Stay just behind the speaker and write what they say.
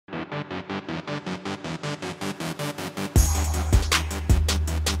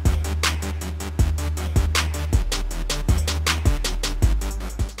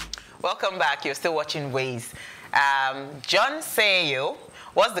Welcome back. You're still watching Ways. John Seyo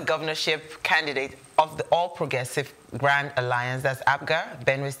was the governorship candidate of the All Progressive Grand Alliance, that's APGA,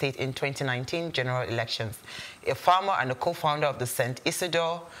 Benue State in 2019 general elections. A farmer and a co-founder of the St.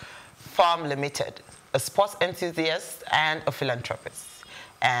 Isidore Farm Limited, a sports enthusiast and a philanthropist.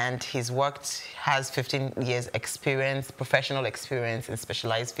 And he's has 15 years experience, professional experience in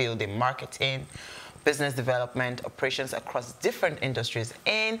specialized field in marketing, business development, operations across different industries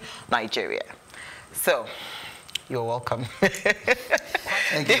in Nigeria. So, you're welcome.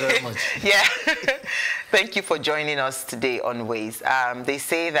 Thank you very much. Yeah. Thank you for joining us today on Ways. They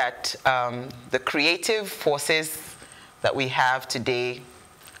say that the creative forces that we have today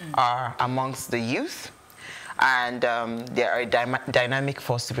are amongst the youth, and they are a dynamic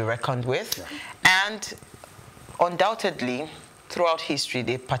force to be reckoned with. Yeah. And undoubtedly, throughout history,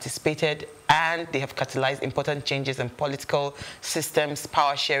 they participated and they have catalyzed important changes in political systems,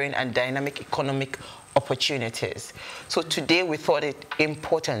 power sharing, and dynamic economic opportunities. So today we thought it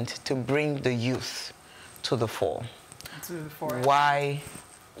important to bring the youth to the fore. Why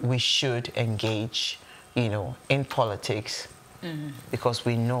we should engage, in politics, because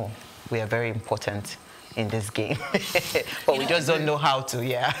we know we are very important in this game, but we just don't know how to.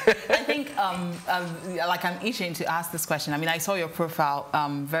 Yeah. I think, like, I'm itching to ask this question. I mean, I saw your profile,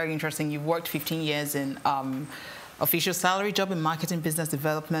 very interesting. You've worked 15 years in official salary job in marketing, business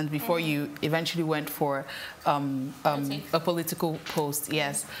development before you eventually went for a political post.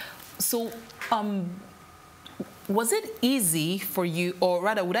 Yes. So, was it easy for you, or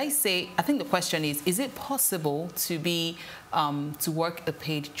rather, would I say? I think the question is it possible to be to work a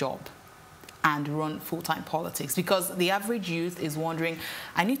paid job and run full-time politics? Because the average youth is wondering,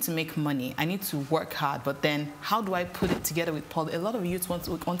 I need to make money, I need to work hard, but then how do I put it together with politics? A lot of youth want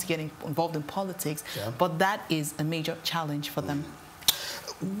to get involved in politics, but that is a major challenge for them.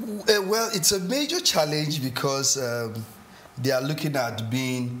 Well, it's a major challenge because they are looking at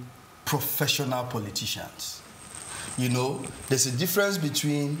being professional politicians. There's a difference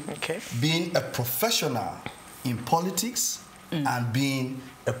between being a professional in politics and being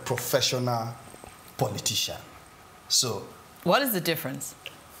a professional politician. So, what is the difference?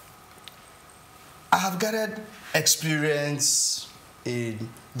 I have gathered experience in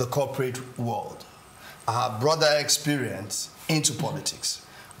the corporate world. I have broader experience into politics.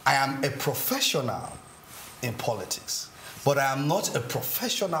 I am a professional in politics, but I am not a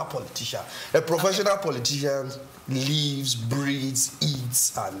professional politician. A professional politician lives, breathes,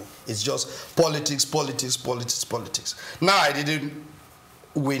 eats, and it's just politics, politics, politics, politics. Now I didn't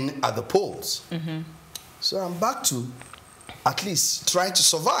win at the polls. So I'm back to at least trying to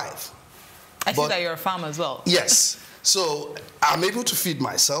survive. I see that you're a farmer as well. Yes. So I'm able to feed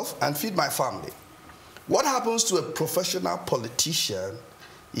myself and feed my family. What happens to a professional politician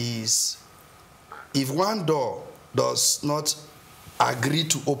is if one door does not agree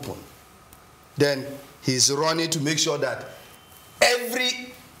to open, then he's running to make sure that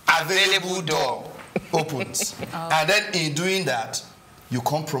every available door opens. And then in doing that, you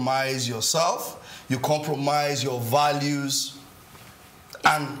compromise yourself, you compromise your values,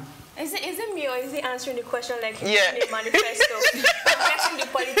 and... Is it me, or is he answering the question like in the manifesto? I'm getting the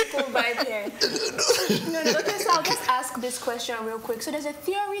political vibe here. No. Okay, so I'll just ask this question real quick. So there's a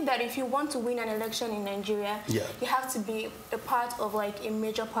theory that if you want to win an election in Nigeria, you have to be a part of like a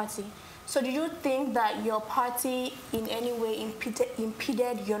major party. So do you think that your party in any way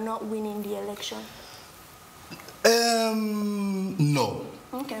impeded you're not winning the election? No.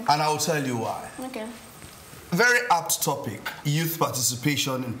 Okay. And I'll tell you why. Okay. Very apt topic, youth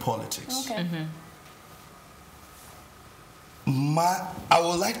participation in politics. Okay. I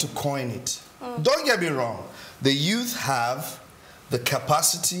would like to coin it. Don't get me wrong. The youth have the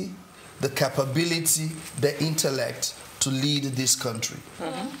capacity, the capability, the intellect to lead this country.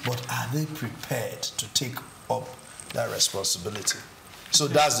 But are they prepared to take up that responsibility? So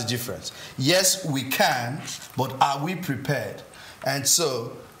that's the difference. Yes, we can, but are we prepared? And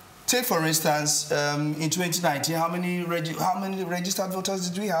so, take for instance, in 2019, how many registered voters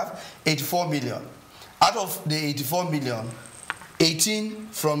did we have? 84 million. Out of the 84 million, 18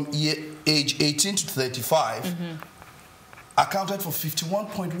 from age 18 to 35 accounted for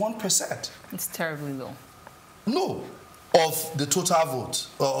 51.1%. It's terribly low. No, of the total vote,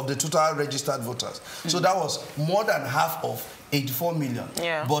 of the total registered voters. So that was more than half of 84 million.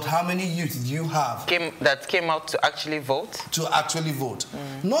 Yeah. But how many youth do you have that came out to actually vote? To actually vote.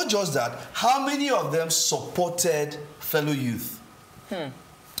 Not just that, how many of them supported fellow youth?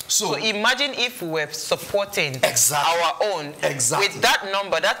 So imagine if we were supporting our own. With that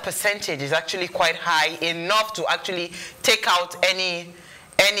number, that percentage is actually quite high, enough to actually take out any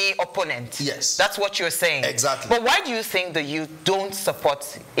any opponent. Yes. That's what you're saying. Exactly. But why do you think the youth don't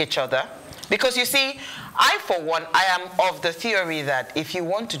support each other? Because you see, I, for one, I am of the theory that if you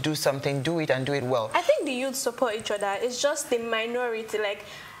want to do something, do it and do it well. I think the youth support each other. It's just the minority. Like,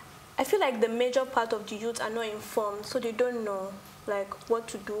 I feel like the major part of the youth are not informed, so they don't know, like, what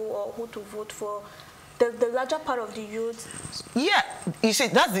to do or who to vote for. The larger part of the youth. Yeah, you see,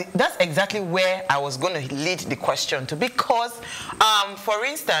 that's exactly where I was going to lead the question to. Because, for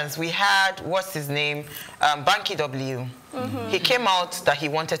instance, we had, what's his name, Banky W. He came out that he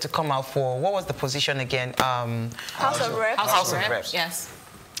wanted to come out for, what was the position again? House of Reps. House of Reps. Yes.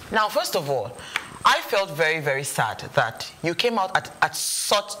 Now, first of all, I felt very, very sad that you came out at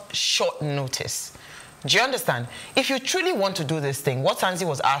such short notice. Do you understand? If you truly want to do this thing, what Sanzi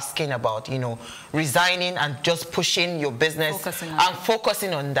was asking about, you know, resigning and just pushing your business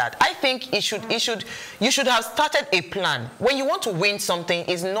focusing on that, I think you should have started a plan. When you want to win something,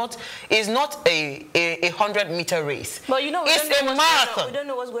 is not a 100-meter race. But you know, it's a marathon. We don't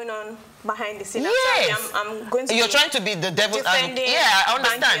know what's going on behind the scenes. Yes. I'm going to. You're trying to be the devil's advocate. Yeah, I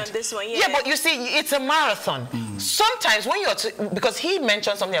understand. On this one, yeah. Yeah, but you see, it's a marathon. Sometimes when because he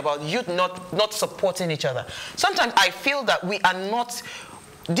mentioned something about youth not supporting each other. Sometimes I feel that we are not.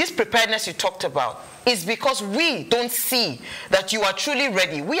 This preparedness you talked about is because we don't see that you are truly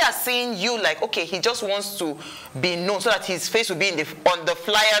ready. We are seeing you like, okay, he just wants to be known so that his face will be on the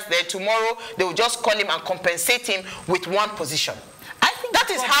flyers there. Tomorrow, they will just call him and compensate him with one position. I think that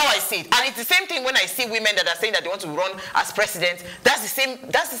is how I see it. And it's the same thing when I see women that are saying that they want to run as president. That's the same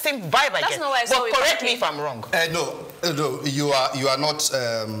vibe I get. Not what I saw. But correct me if I'm wrong. No, you are not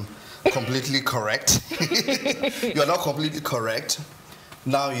completely correct. You are not completely correct.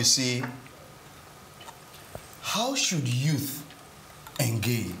 Now you see, how should youth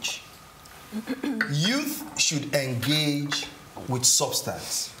engage? Youth should engage with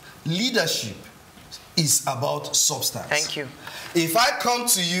substance. Leadership is about substance. Thank you. If I come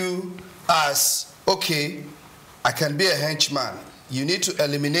to you as, okay, I can be a henchman, you need to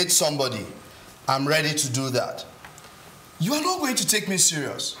eliminate somebody, I'm ready to do that. You are not going to take me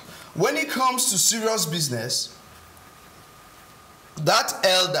serious. When it comes to serious business, that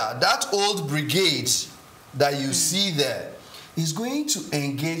elder, that old brigade that you see there is going to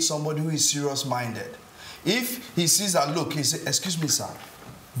engage somebody who is serious-minded. If he sees that, look, he says, excuse me, sir,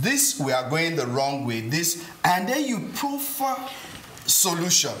 this, we are going the wrong way, this, and then you proffer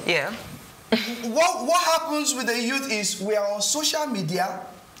solution. Yeah. What happens with the youth is we are on social media.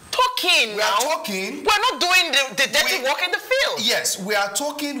 Talking We are talking. We're not doing the dirty work in the field. Yes, we are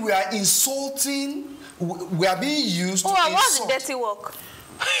talking, we are insulting, we are being used to and what's insult. the dirty work?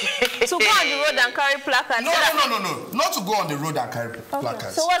 To go on the road and carry placards? No. Not to go on the road and carry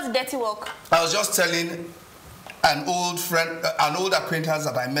placards. So what's the dirty work? I was just telling an old friend, an old acquaintance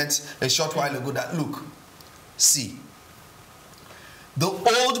that I met a short while ago that, look, see, the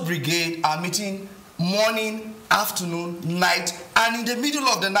old brigade are meeting morning, afternoon, night, and in the middle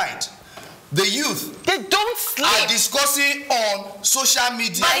of the night. The youth, they don't sleep, are discussing on social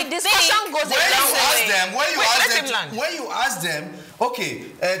media. And the discussion goes when you ask them,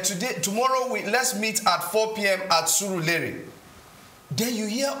 okay, tomorrow let's meet at 4 p.m. at Surulere. Then you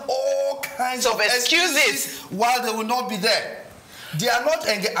hear all kinds of excuses while they will not be there. They are not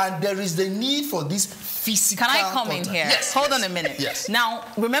engaged, and there is the need for this physical Can I come contact. in here? Yes. Hold on a minute. Yes. Now,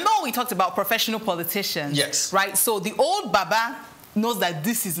 remember when we talked about professional politicians? Yes. Right? So the old Baba knows that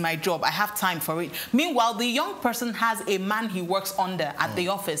this is my job. I have time for it. Meanwhile, the young person has a man he works under at the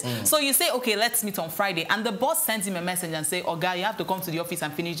office. So you say, okay, let's meet on Friday. And the boss sends him a message and say, oh, guy, you have to come to the office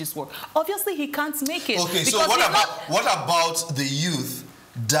and finish this work. Obviously, he can't make it. Okay, so what about the youth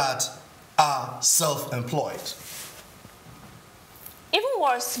that are self-employed? Even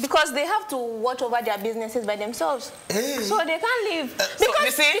worse, because they have to watch over their businesses by themselves. Hey. So they can't leave. Because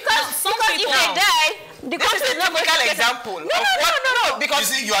If they die, the this is a typical example. No. Because you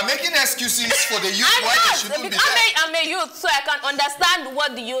see, you are making excuses for the youth why they shouldn't be there. I'm a youth, so I can understand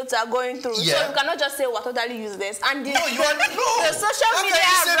what the youths are going through. Yeah. So you cannot just say we're totally useless. And the social How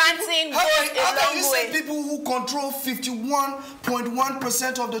media ranting how goes can a you long say way. people who control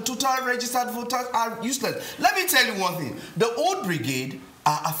 51.1% of the total registered voters are useless? Let me tell you one thing. The old brigade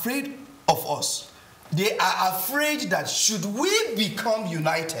are afraid of us. They are afraid that should we become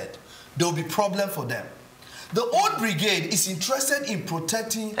united, there will be problem for them. The old brigade is interested in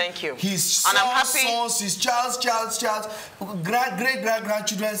protecting his sons, his child's,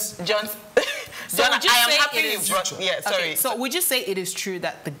 great-grandchildren's. John, I am happy you brought. Yeah, sorry. Okay, so would you say it is true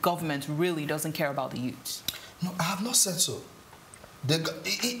that the government really doesn't care about the youth? No, I have not said so.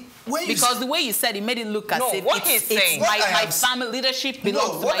 Because the way you said it made it look as if it's my family leadership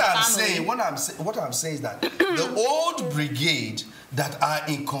belongs to my family. What I'm saying is that the old brigade that are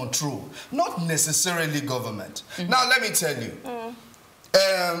in control, not necessarily government. Now let me tell you,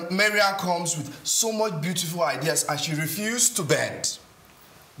 Mariam comes with so much beautiful ideas and she refused to bend.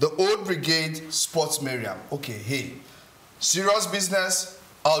 The old brigade spots Mariam. Okay, hey, serious business,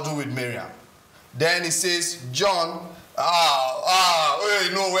 I'll do with Mariam. Then he says, John,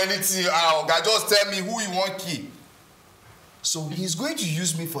 you know anything, just tell me who you want key. So he's going to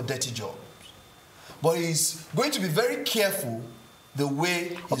use me for dirty jobs. But he's going to be very careful the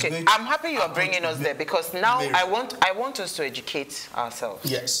way he's going to... I'm happy you are bringing us there because now I want us to educate ourselves.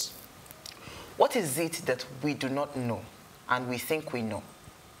 Yes. What is it that we do not know and we think we know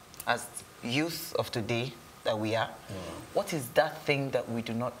as youth of today that we are? What is that thing that we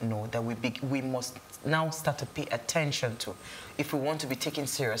do not know that we must now start to pay attention to if we want to be taken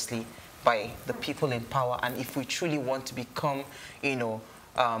seriously by the people in power and if we truly want to become, you know,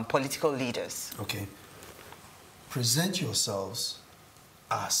 political leaders? Okay. Present yourselves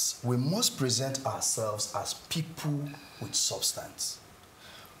as, we must present ourselves as people with substance.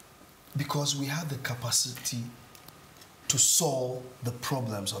 Because we have the capacity to solve the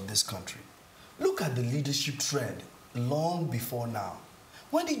problems of this country. Look at the leadership trend long before now.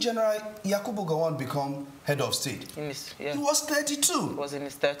 When did General Yakubu Gowon become head of state? He was 32. He was in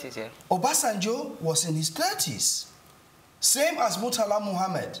his 30s, yeah. Obasanjo was in his 30s. Same as Murtala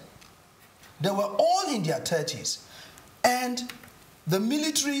Muhammad. They were all in their 30s. And the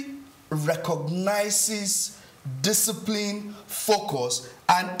military recognizes discipline, focus,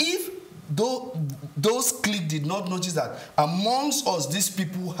 and if those cliques did not notice that amongst us, these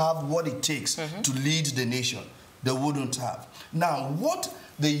people have what it takes to lead the nation, they wouldn't have. Now, what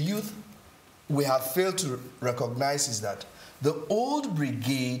the youth we have failed to recognize is that the old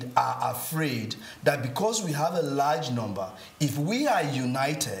brigade are afraid that because we have a large number, if we are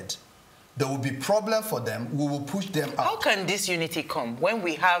united, there will be problem for them, we will push them out. How can this unity come when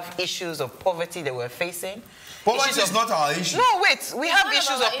we have issues of poverty that we're facing? Poverty is not our issue. No, wait. We have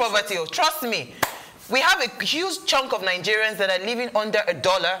issues of poverty. Trust me. We have a huge chunk of Nigerians that are living under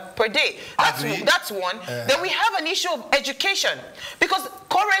 $1 per day. That's one. Then we have an issue of education. Because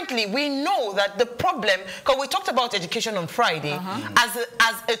currently we know that the problem, because we talked about education on Friday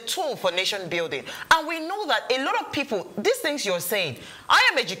as a tool for nation building. And we know that a lot of people, these things you're saying, I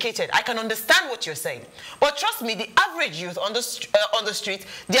am educated. I can understand what you're saying. But trust me, the average youth on the street,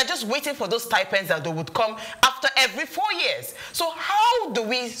 they're just waiting for those stipends that they would come after every 4 years. So how do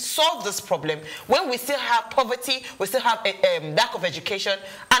we solve this problem when we still have poverty, we still have a lack of education,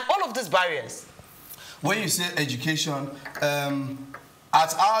 and all of these barriers? When you say education,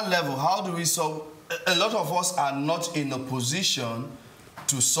 at our level, how do we solve? A lot of us are not in a position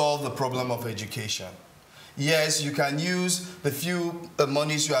to solve the problem of education. Yes, you can use the few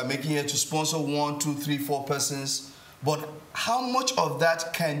monies you are making here to sponsor 1, 2, 3, 4 persons, but how much of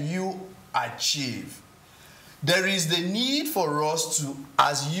that can you achieve? There is the need for us to,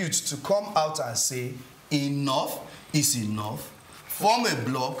 as youth, to come out and say, enough is enough, form a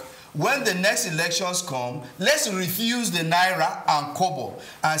block. When the next elections come, let's refuse the Naira and Kobo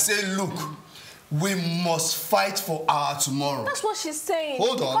and say, look, we must fight for our tomorrow. That's what she's saying.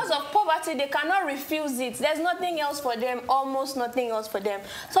 Hold on. Because of poverty, they cannot refuse it. There's nothing else for them, almost nothing else for them.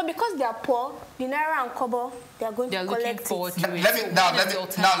 So because they are poor, the Naira and Kobo, they are going to collect it.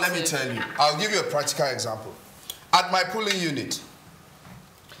 Now let me tell you. I'll give you a practical example. At my polling unit,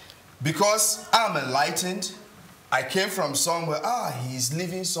 because I'm enlightened, I came from somewhere, he's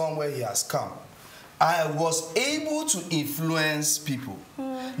living somewhere, he has come. I was able to influence people.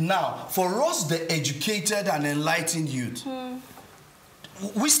 Now, for us, the educated and enlightened youth,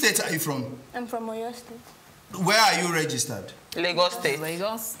 which state are you from? I'm from Oyo State. Where are you registered? Lagos State.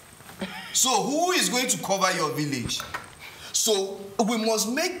 Lagos. So who is going to cover your village? So we must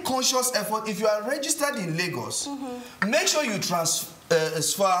make conscious effort. If you are registered in Lagos, make sure you transfer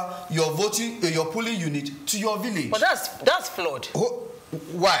your polling unit to your village. But that's flawed.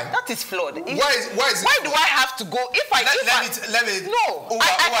 Why? That is flawed. Why do I have to go? I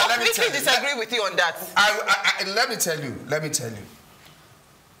completely disagree with you on that. Let me tell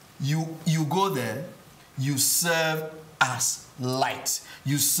you. You go there, you serve as light.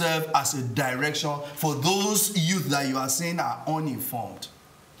 You serve as a direction for those youth that you are saying are uninformed.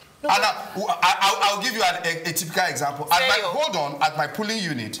 No, and I'll give you a typical example. At my polling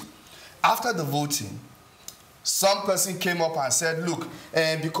unit, after the voting, some person came up and said, look,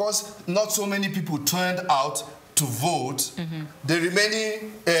 because not so many people turned out to vote, the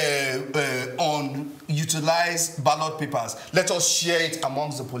remaining utilize ballot papers. Let us share it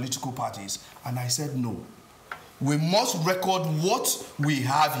amongst the political parties. And I said, no. We must record what we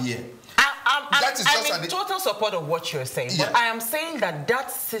have here. I'm in total support of what you're saying, but I am saying that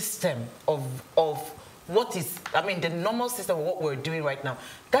that system of what is, I mean, the normal system of what we're doing right now,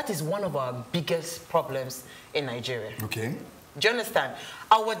 that is one of our biggest problems in Nigeria. Okay. Do you understand?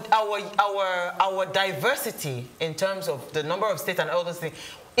 Our diversity in terms of the number of states and all those things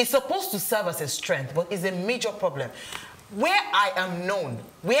is supposed to serve as a strength, but is a major problem. Where I am known,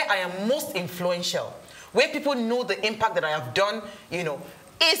 where I am most influential, where people know the impact that I have done, you know,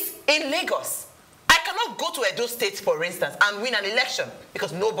 is in Lagos. I cannot go to Edo State, for instance, and win an election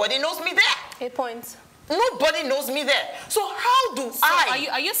because nobody knows me there. 8 points. Nobody knows me there. So how do I...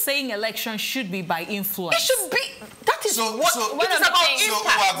 Are you saying election should be by influence? It should be. That is what it is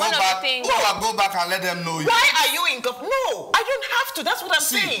about impact. So go back and let them know you. Why are you in government? No, I don't have to. That's what I'm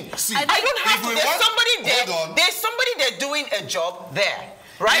saying. I don't have to. There's somebody there doing a job there,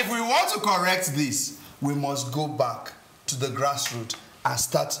 right? If we want to correct this, we must go back to the grassroots and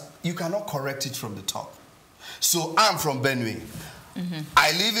start. You cannot correct it from the top. So I'm from Benue.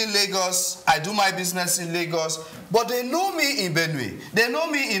 I live in Lagos, I do my business in Lagos, but they know me in Benue. They know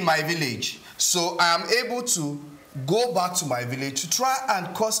me in my village. So I am able to go back to my village to try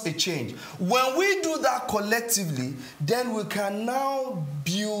and cause a change. When we do that collectively, then we can now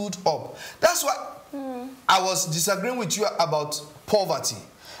build up. That's why I was disagreeing with you about poverty.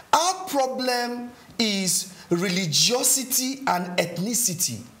 Our problem is religiosity and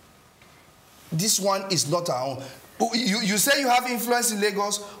ethnicity. This one is not our own. You say you have influence in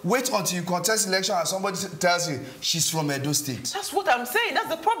Lagos, wait until you contest election and somebody tells you she's from Edo State. That's what I'm saying. That's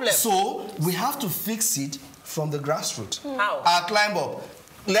the problem. So we have to fix it from the grassroots. How? I'll climb up.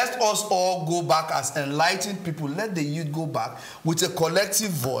 Let us all go back as enlightened people. Let the youth go back with a collective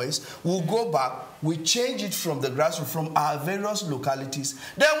voice. We'll go back. We change it from the grassroots, from our various localities.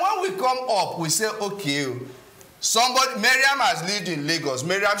 Then when we come up, we say, okay, Miriam has lived in Lagos.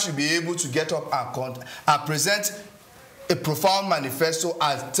 Miriam should be able to get up and present a profound manifesto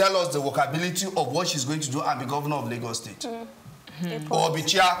and tell us the workability of what she's going to do and be governor of Lagos State. Or be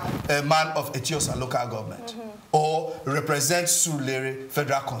chairman of Etiosa local government. Or represent Surulere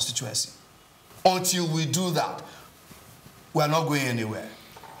federal constituency. Until we do that, we're not going anywhere.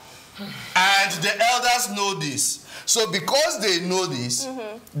 And the elders know this. So because they know this,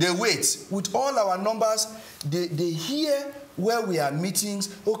 they wait. With all our numbers, they hear where we are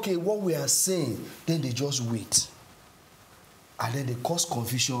meetings, okay, what we are saying, then they just wait. And then they cause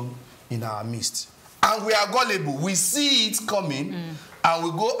confusion in our midst. And we are gullible. We see it coming, and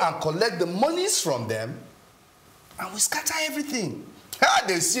we go and collect the monies from them, and we scatter everything.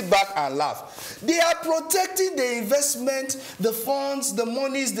 They sit back and laugh. They are protecting the investment, the funds, the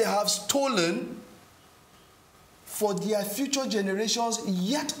monies they have stolen for their future generations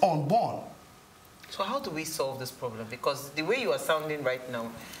yet unborn. So how do we solve this problem? Because the way you are sounding right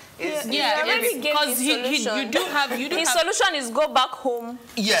now is... because you do have... His solution is go back home.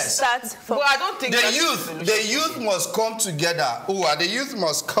 Yes. But I don't think the youth must come together. The youth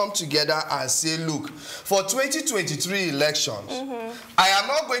must come together and say, look, for 2023 elections, I am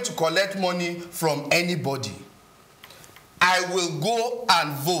not going to collect money from anybody. I will go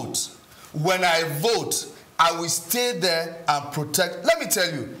and vote. When I vote, I will stay there and protect. Let me tell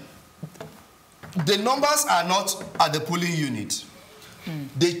you, the numbers are not at the polling unit.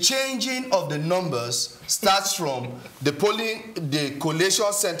 The changing of the numbers starts from the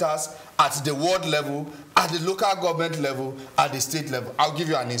collation centers at the ward level, at the local government level, at the state level. I'll give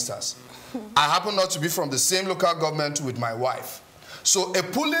you an instance. I happen not to be from the same local government with my wife. So a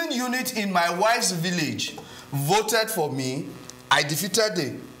polling unit in my wife's village voted for me. I defeated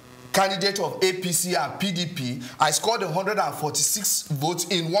the candidate of APC and PDP. I scored 146 votes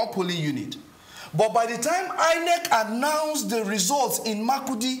in one polling unit. But by the time INEC announced the results in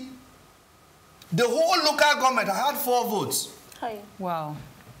Makudi, the whole local government had 4 votes. Wow.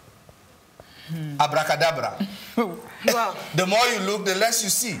 Abracadabra. Wow. The more you look, the less you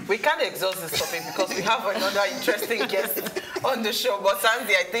see. We can't exhaust this topic because we have another interesting guest on the show. But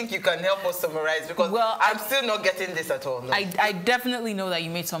Sandy, I think you can help us summarize because I'm still not getting this at all. No. I definitely know that you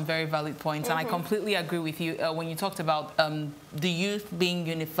made some very valid points, and I completely agree with you when you talked about the youth being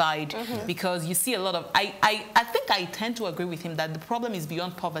unified, because you see a lot of... I think I tend to agree with him that the problem is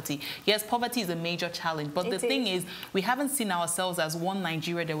beyond poverty. Yes, poverty is a major challenge, but the thing is, we haven't seen ourselves as one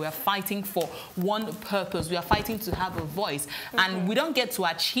Nigeria that we are fighting for one purpose. We are fighting to have a voice. And we don't get to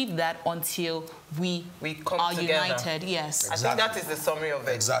achieve that until we are together. united. Yes. Exactly. I think that is the summary of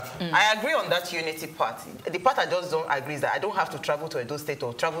it. Exactly. I agree on that unity part. The part I just don't agree is that I don't have to travel to Edo State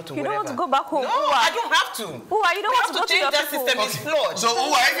or travel to wherever. You don't want to go back home? No, I don't have to. You don't want to go to your that system is flawed. So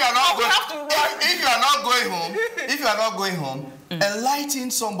if you are not if you are not going home,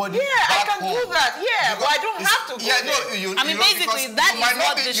 enlighten somebody. Yeah, I back can home. do that. Yeah, but I don't have to go there. I mean, basically, that is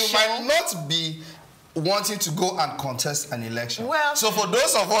what the show... You might not be wanting to go and contest an election. Well, so for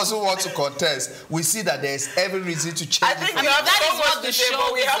those of us who want to contest, we see that there is every reason to change. I think that is what the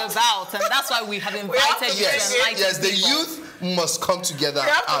show is about, and that's why we have invited you to enlighten Yes, the people. youth must come together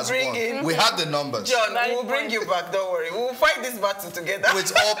as one. We have the numbers. John, we'll bring you back, don't worry. We'll fight this battle together.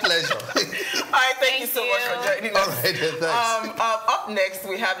 With all pleasure. All right, thank you so much for joining us. All right, thanks. Up next,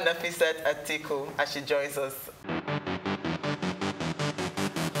 we have Nafisat Atiku as she joins us.